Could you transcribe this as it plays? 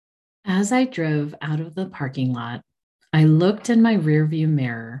As I drove out of the parking lot, I looked in my rearview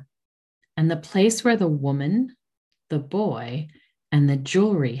mirror, and the place where the woman, the boy, and the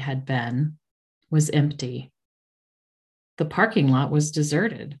jewelry had been was empty. The parking lot was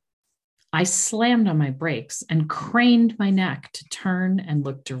deserted. I slammed on my brakes and craned my neck to turn and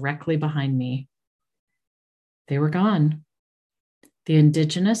look directly behind me. They were gone. The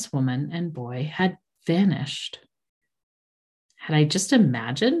indigenous woman and boy had vanished. Had I just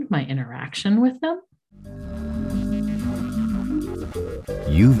imagined my interaction with them?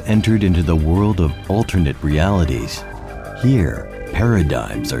 You've entered into the world of alternate realities. Here,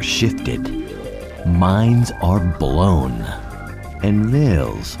 paradigms are shifted, minds are blown, and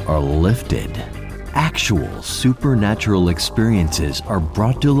veils are lifted. Actual supernatural experiences are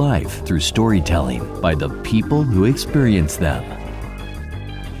brought to life through storytelling by the people who experience them.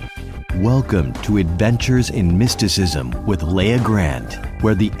 Welcome to Adventures in Mysticism with Leah Grant,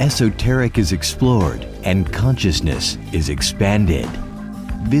 where the esoteric is explored and consciousness is expanded.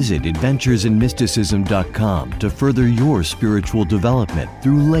 Visit adventuresinmysticism.com to further your spiritual development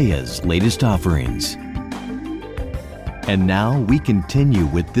through Leah's latest offerings. And now we continue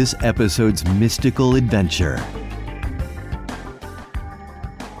with this episode's mystical adventure.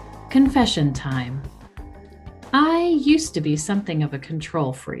 Confession time. I used to be something of a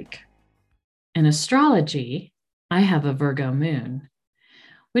control freak. In astrology, I have a Virgo moon,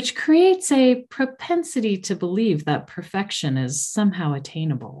 which creates a propensity to believe that perfection is somehow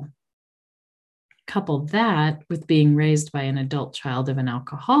attainable. Couple that with being raised by an adult child of an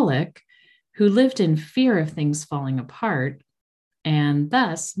alcoholic who lived in fear of things falling apart and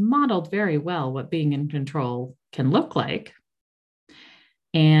thus modeled very well what being in control can look like.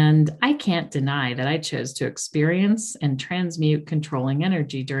 And I can't deny that I chose to experience and transmute controlling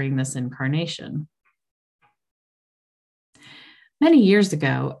energy during this incarnation. Many years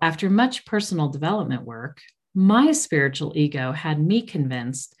ago, after much personal development work, my spiritual ego had me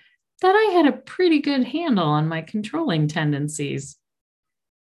convinced that I had a pretty good handle on my controlling tendencies,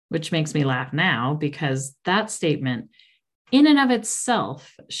 which makes me laugh now because that statement in and of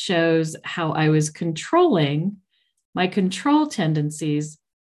itself shows how I was controlling my control tendencies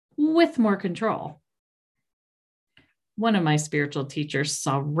with more control. One of my spiritual teachers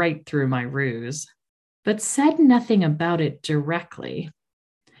saw right through my ruse, but said nothing about it directly.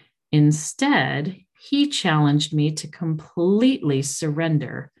 Instead, he challenged me to completely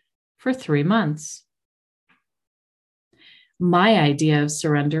surrender for 3 months. My idea of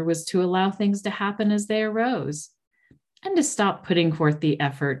surrender was to allow things to happen as they arose and to stop putting forth the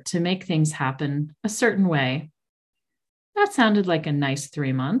effort to make things happen a certain way. That sounded like a nice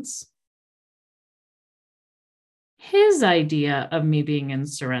 3 months. His idea of me being in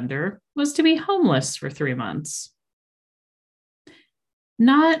surrender was to be homeless for 3 months.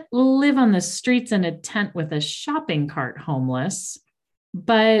 Not live on the streets in a tent with a shopping cart homeless,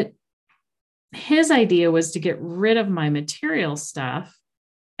 but his idea was to get rid of my material stuff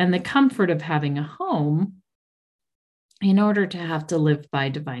and the comfort of having a home in order to have to live by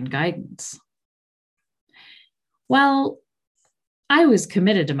divine guidance. Well, I was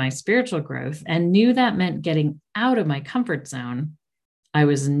committed to my spiritual growth and knew that meant getting out of my comfort zone. I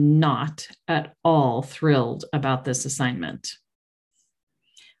was not at all thrilled about this assignment.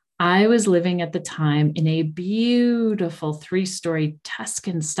 I was living at the time in a beautiful 3-story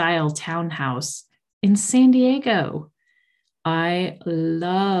Tuscan-style townhouse in San Diego. I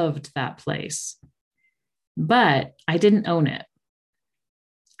loved that place, but I didn't own it.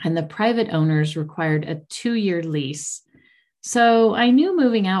 And the private owners required a 2-year lease. So I knew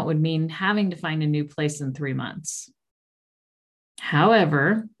moving out would mean having to find a new place in 3 months.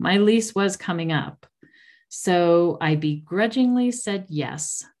 However, my lease was coming up. So I begrudgingly said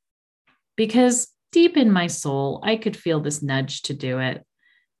yes, because deep in my soul, I could feel this nudge to do it,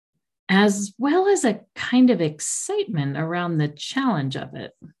 as well as a kind of excitement around the challenge of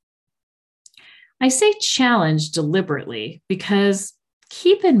it. I say challenge deliberately because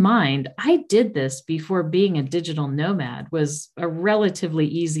keep in mind, I did this before being a digital nomad was a relatively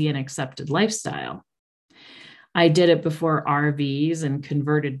easy and accepted lifestyle. I did it before RVs and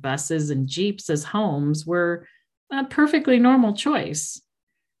converted buses and Jeeps as homes were a perfectly normal choice.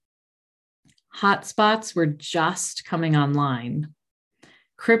 Hotspots were just coming online.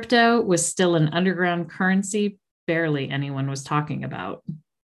 Crypto was still an underground currency barely anyone was talking about.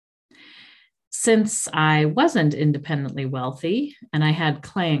 Since I wasn't independently wealthy and I had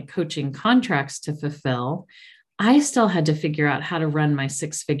client coaching contracts to fulfill, I still had to figure out how to run my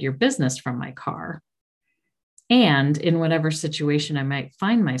 6-figure business from my car and in whatever situation I might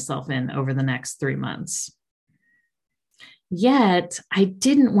find myself in over the next 3 months. Yet I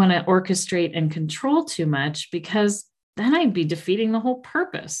didn't want to orchestrate and control too much because then I'd be defeating the whole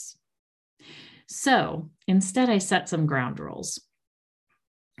purpose. So instead, I set some ground rules.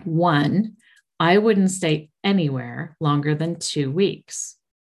 One, I wouldn't stay anywhere longer than 2 weeks.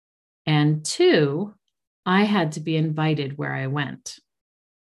 And two, I had to be invited where I went.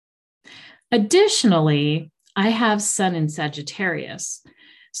 Additionally, I have Sun in Sagittarius.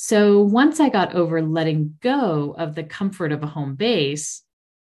 So once I got over letting go of the comfort of a home base,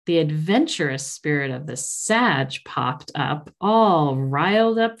 the adventurous spirit of the Sag popped up, all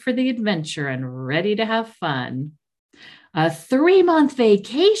riled up for the adventure and ready to have fun. A 3-month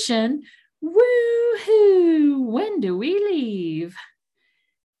vacation? Woohoo! When do we leave?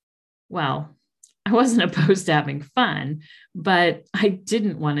 Well, I wasn't opposed to having fun, but I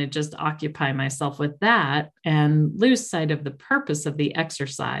didn't want to just occupy myself with that and lose sight of the purpose of the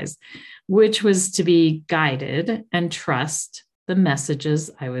exercise, which was to be guided and trust the messages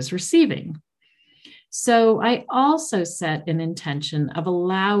I was receiving. So I also set an intention of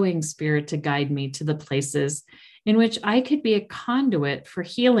allowing Spirit to guide me to the places in which I could be a conduit for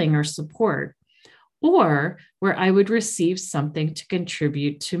healing or support, or where I would receive something to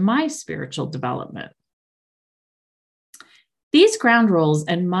contribute to my spiritual development. These ground rules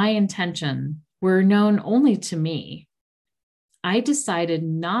and my intention were known only to me. I decided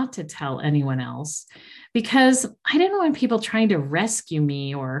not to tell anyone else because I didn't want people trying to rescue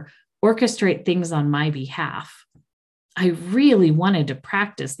me or orchestrate things on my behalf. I really wanted to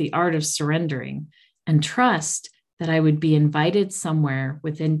practice the art of surrendering and trust that I would be invited somewhere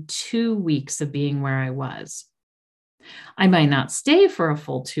within 2 weeks of being where I was. I might not stay for a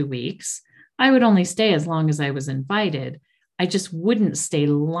full 2 weeks. I would only stay as long as I was invited. I just wouldn't stay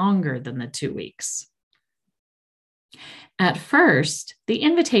longer than the 2 weeks. At first, the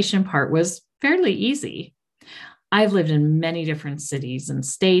invitation part was fairly easy. I've lived in many different cities and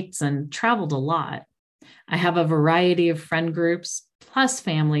states and traveled a lot. I have a variety of friend groups, plus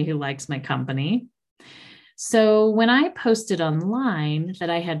family who likes my company. So when I posted online that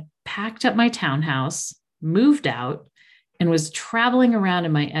I had packed up my townhouse, moved out, and was traveling around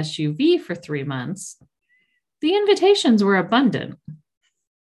in my SUV for 3 months, the invitations were abundant.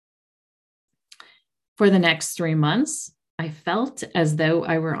 For the next 3 months, I felt as though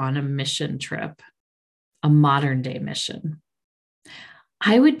I were on a mission trip, a modern day mission.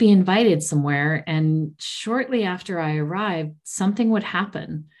 I would be invited somewhere, and shortly after I arrived, something would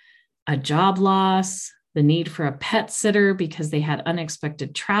happen. A job loss, the need for a pet sitter because they had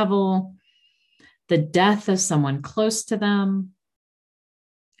unexpected travel, the death of someone close to them.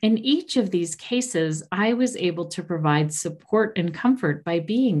 In each of these cases, I was able to provide support and comfort by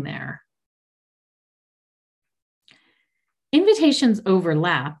being there. Invitations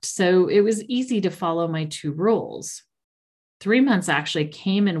overlapped, so it was easy to follow my 2 rules. 3 months actually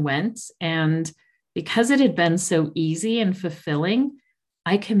came and went, and because it had been so easy and fulfilling,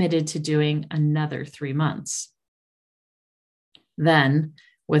 I committed to doing another 3 months. Then,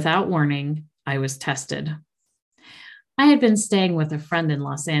 without warning, I was tested. I had been staying with a friend in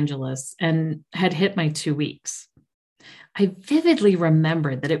Los Angeles and had hit my 2 weeks. I vividly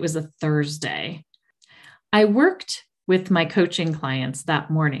remembered that it was a Thursday. I worked with my coaching clients that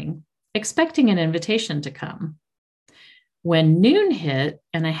morning, expecting an invitation to come. When noon hit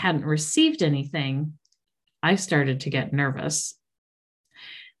and I hadn't received anything, I started to get nervous.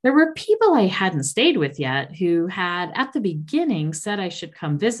 There were people I hadn't stayed with yet who had, at the beginning, said I should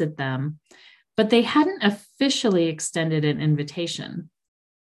come visit them, but they hadn't officially extended an invitation.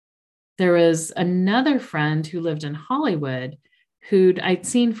 There was another friend who lived in Hollywood who I'd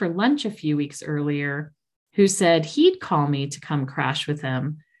seen for lunch a few weeks earlier, who said he'd call me to come crash with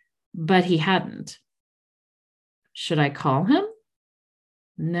him, but he hadn't. Should I call him?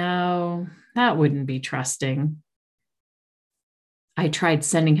 No, that wouldn't be trusting. I tried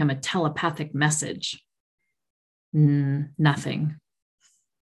sending him a telepathic message. Nothing.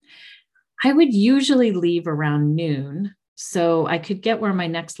 I would usually leave around noon so I could get where my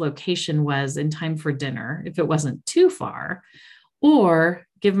next location was in time for dinner if it wasn't too far, or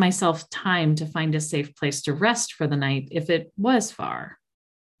give myself time to find a safe place to rest for the night if it was far.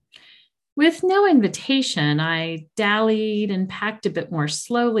 With no invitation, I dallied and packed a bit more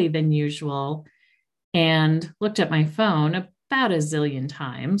slowly than usual and looked at my phone about a zillion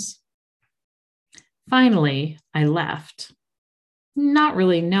times. Finally, I left, not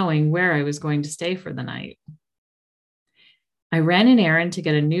really knowing where I was going to stay for the night. I ran an errand to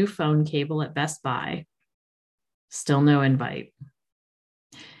get a new phone cable at Best Buy. Still no invite.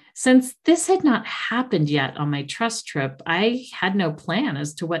 Since this had not happened yet on my trust trip, I had no plan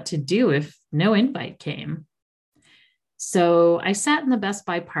as to what to do if no invite came. So I sat in the Best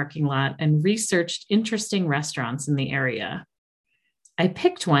Buy parking lot and researched interesting restaurants in the area. I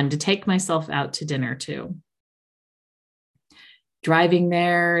picked one to take myself out to dinner to. Driving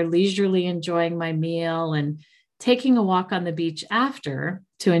there, leisurely enjoying my meal, and taking a walk on the beach after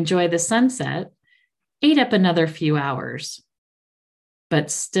to enjoy the sunset ate up another few hours,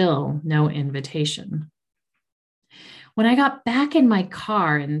 but still no invitation. When I got back in my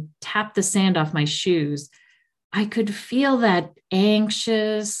car and tapped the sand off my shoes, I could feel that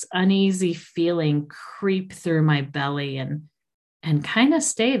anxious, uneasy feeling creep through my belly and kind of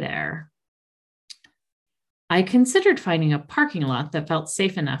stay there. I considered finding a parking lot that felt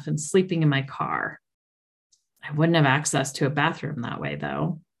safe enough and sleeping in my car. I wouldn't have access to a bathroom that way,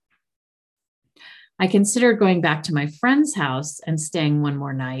 though. I considered going back to my friend's house and staying one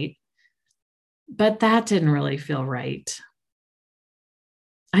more night, but that didn't really feel right.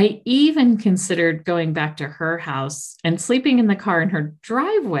 I even considered going back to her house and sleeping in the car in her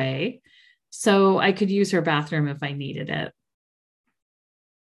driveway so I could use her bathroom if I needed it.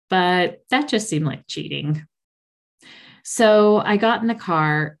 But that just seemed like cheating. So I got in the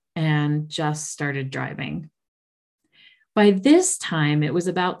car and just started driving. By this time, it was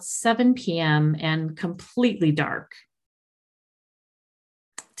about 7 p.m. and completely dark.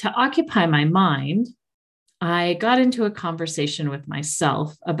 To occupy my mind, I got into a conversation with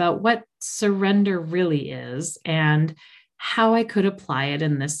myself about what surrender really is and how I could apply it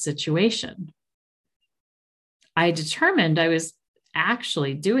in this situation. I determined I was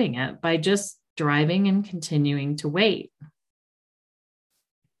actually doing it by just driving and continuing to wait.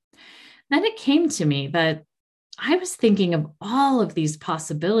 Then it came to me that I was thinking of all of these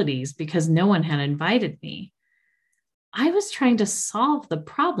possibilities because no one had invited me. I was trying to solve the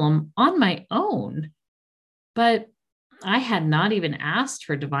problem on my own, but I had not even asked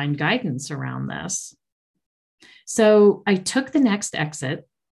for divine guidance around this. So I took the next exit,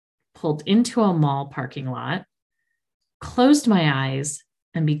 pulled into a mall parking lot, closed my eyes,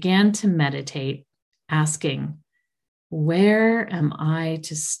 and began to meditate, asking, where am I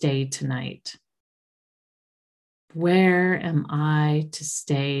to stay tonight? Where am I to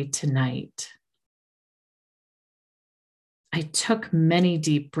stay tonight? I took many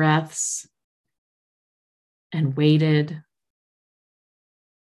deep breaths and waited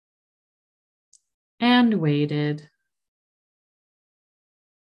and waited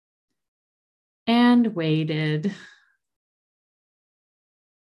and waited.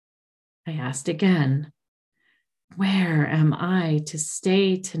 I asked again, where am I to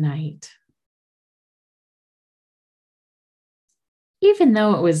stay tonight? Even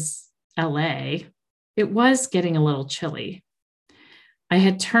though it was LA, it was getting a little chilly. I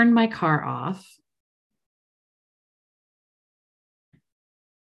had turned my car off,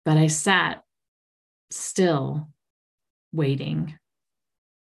 but I sat still, waiting.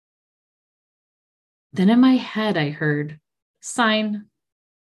 Then in my head, I heard, sign.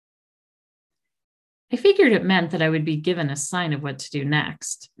 I figured it meant that I would be given a sign of what to do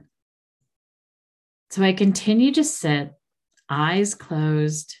next. So I continued to sit, eyes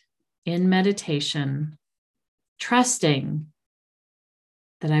closed, in meditation, trusting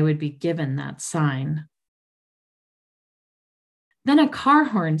that I would be given that sign. Then a car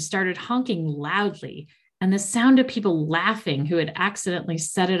horn started honking loudly, and the sound of people laughing who had accidentally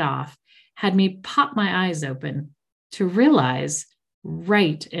set it off had me pop my eyes open to realize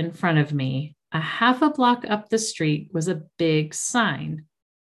right in front of me, a half a block up the street, was a big sign.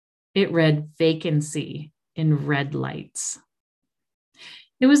 It read vacancy in red lights.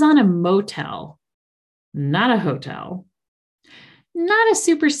 It was on a motel, not a hotel. Not a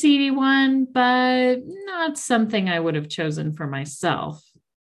super seedy one, but not something I would have chosen for myself.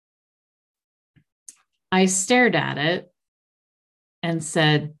 I stared at it and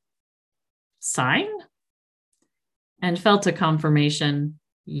said, sign? And felt a confirmation,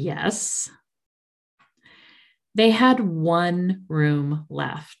 yes. They had one room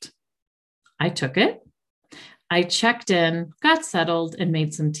left. I took it. I checked in, got settled, and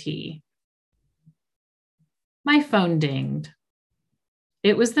made some tea. My phone dinged.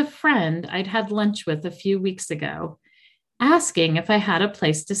 It was the friend I'd had lunch with a few weeks ago, asking if I had a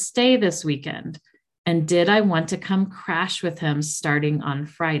place to stay this weekend, and did I want to come crash with him starting on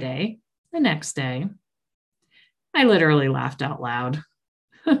Friday, the next day. I literally laughed out loud.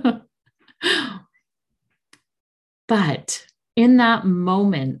 But in that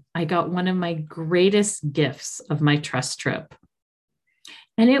moment, I got one of my greatest gifts of my trust trip.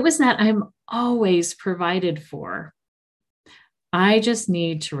 And it was that I'm always provided for. I just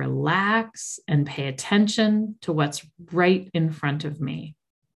need to relax and pay attention to what's right in front of me.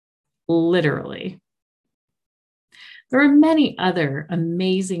 Literally. There were many other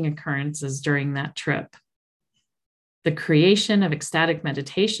amazing occurrences during that trip. The creation of ecstatic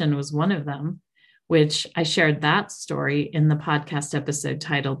meditation was one of them, which I shared that story in the podcast episode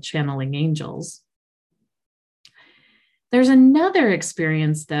titled Channeling Angels. There's another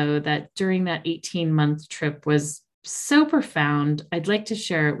experience, though, that during that 18-month trip was so profound, I'd like to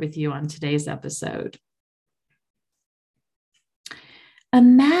share it with you on today's episode.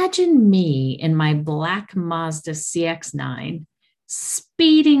 Imagine me in my black Mazda CX-9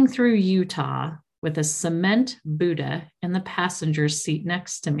 speeding through Utah with a cement Buddha in the passenger seat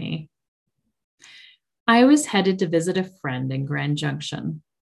next to me. I was headed to visit a friend in Grand Junction,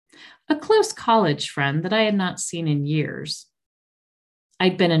 a close college friend that I had not seen in years.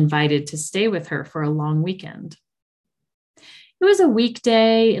 I'd been invited to stay with her for a long weekend. It was a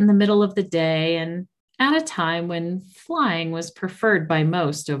weekday in the middle of the day and at a time when flying was preferred by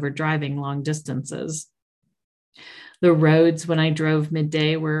most over driving long distances. The roads when I drove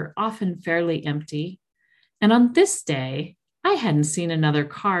midday were often fairly empty, and on this day, I hadn't seen another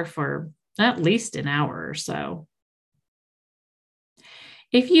car for at least an hour or so.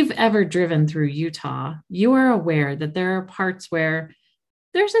 If you've ever driven through Utah, you are aware that there are parts where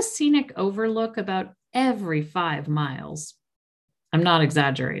there's a scenic overlook about every 5 miles. I'm not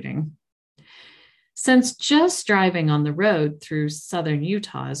exaggerating. Since just driving on the road through southern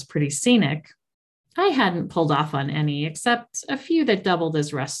Utah is pretty scenic, I hadn't pulled off on any except a few that doubled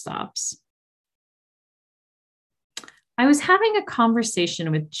as rest stops. I was having a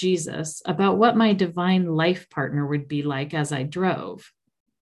conversation with Jesus about what my divine life partner would be like as I drove.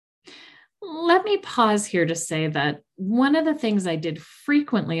 Let me pause here to say that one of the things I did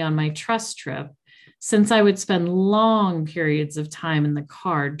frequently on my trust trip, since I would spend long periods of time in the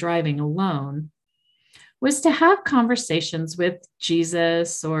car driving alone, was to have conversations with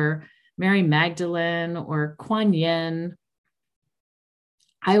Jesus or Mary Magdalene or Kuan Yin.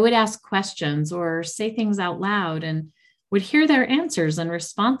 I would ask questions or say things out loud and would hear their answers and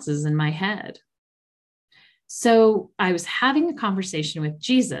responses in my head. So I was having a conversation with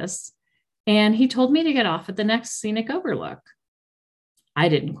Jesus, and he told me to get off at the next scenic overlook. I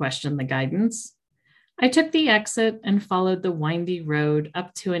didn't question the guidance. I took the exit and followed the windy road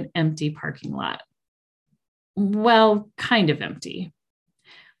up to an empty parking lot. Well, kind of empty.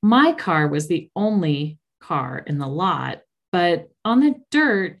 My car was the only car in the lot, but on the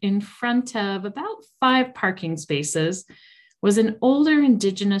dirt in front of about 5 parking spaces was an older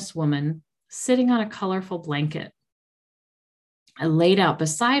Indigenous woman sitting on a colorful blanket. Laid out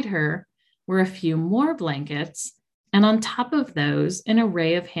beside her were a few more blankets, and on top of those, an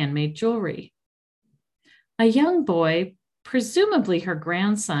array of handmade jewelry. A young boy, presumably her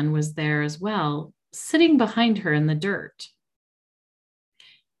grandson, was there as well, sitting behind her in the dirt.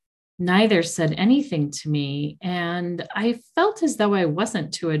 Neither said anything to me, and I felt as though I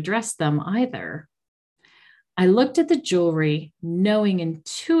wasn't to address them either. I looked at the jewelry, knowing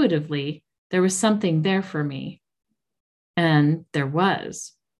intuitively there was something there for me. And there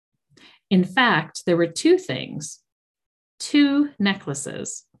was. In fact, there were 2 things, 2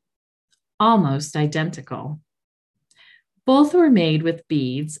 necklaces, almost identical. Both were made with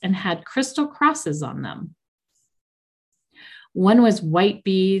beads and had crystal crosses on them. One was white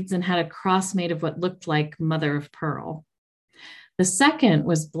beads and had a cross made of what looked like mother of pearl. The second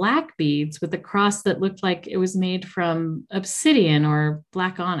was black beads with a cross that looked like it was made from obsidian or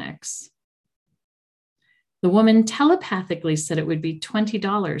black onyx. The woman telepathically said it would be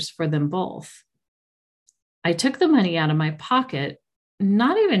 $20 for them both. I took the money out of my pocket,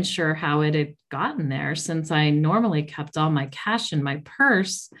 not even sure how it had gotten there, since I normally kept all my cash in my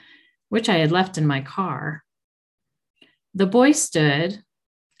purse, which I had left in my car. The boy stood,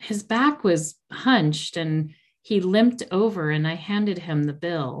 his back was hunched, and he limped over, and I handed him the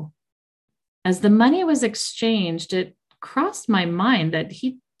bill. As the money was exchanged, it crossed my mind that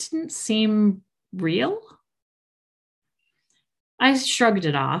he didn't seem real. I shrugged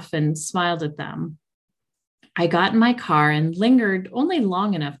it off and smiled at them. I got in my car and lingered only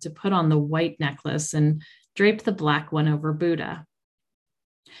long enough to put on the white necklace and drape the black one over Buddha.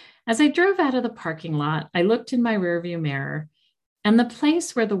 As I drove out of the parking lot, I looked in my rearview mirror, and the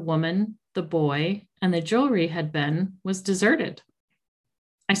place where the woman, the boy, and the jewelry had been was deserted.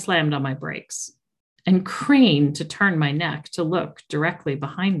 I slammed on my brakes and craned to turn my neck to look directly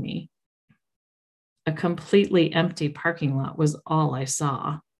behind me. A completely empty parking lot was all I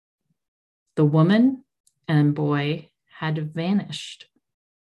saw. The woman and boy had vanished.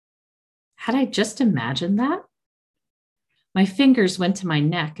 Had I just imagined that? My fingers went to my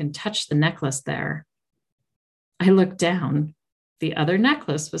neck and touched the necklace there. I looked down. The other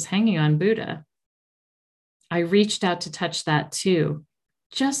necklace was hanging on Buddha. I reached out to touch that too,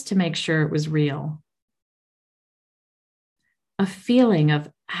 just to make sure it was real. A feeling of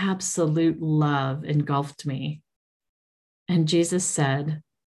absolute love engulfed me. And Jesus said,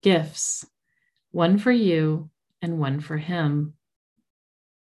 "Gifts, one for you and one for him."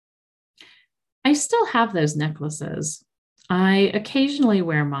 I still have those necklaces. I occasionally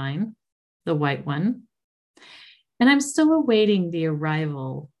wear mine, the white one, and I'm still awaiting the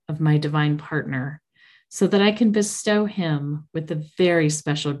arrival of my divine partner so that I can bestow him with the very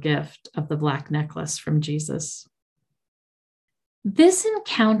special gift of the black necklace from Jesus. This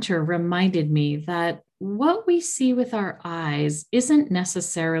encounter reminded me that what we see with our eyes isn't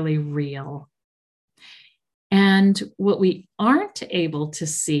necessarily real. And what we aren't able to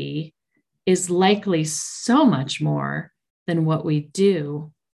see is likely so much more than what we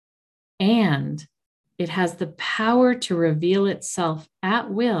do. And it has the power to reveal itself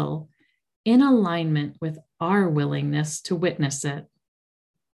at will in alignment with our willingness to witness it.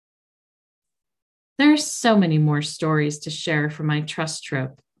 There are so many more stories to share from my trust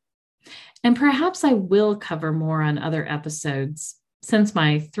trip. And perhaps I will cover more on other episodes since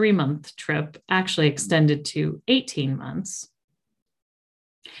my 3-month trip actually extended to 18 months.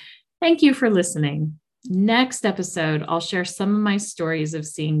 Thank you for listening. Next episode, I'll share some of my stories of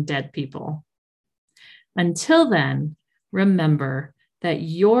seeing dead people. Until then, remember that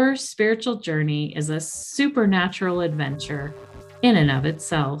your spiritual journey is a supernatural adventure in and of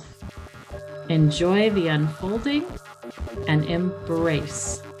itself. Enjoy the unfolding and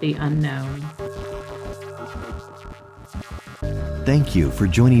embrace the unknown. Thank you for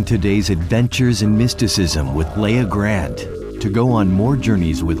joining today's Adventures in Mysticism with Leah Grant. To go on more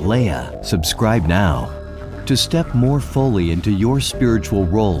journeys with Leah, subscribe now. To step more fully into your spiritual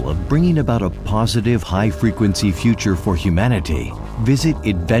role of bringing about a positive, high-frequency future for humanity, visit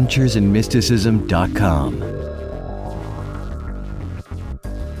adventuresinmysticism.com.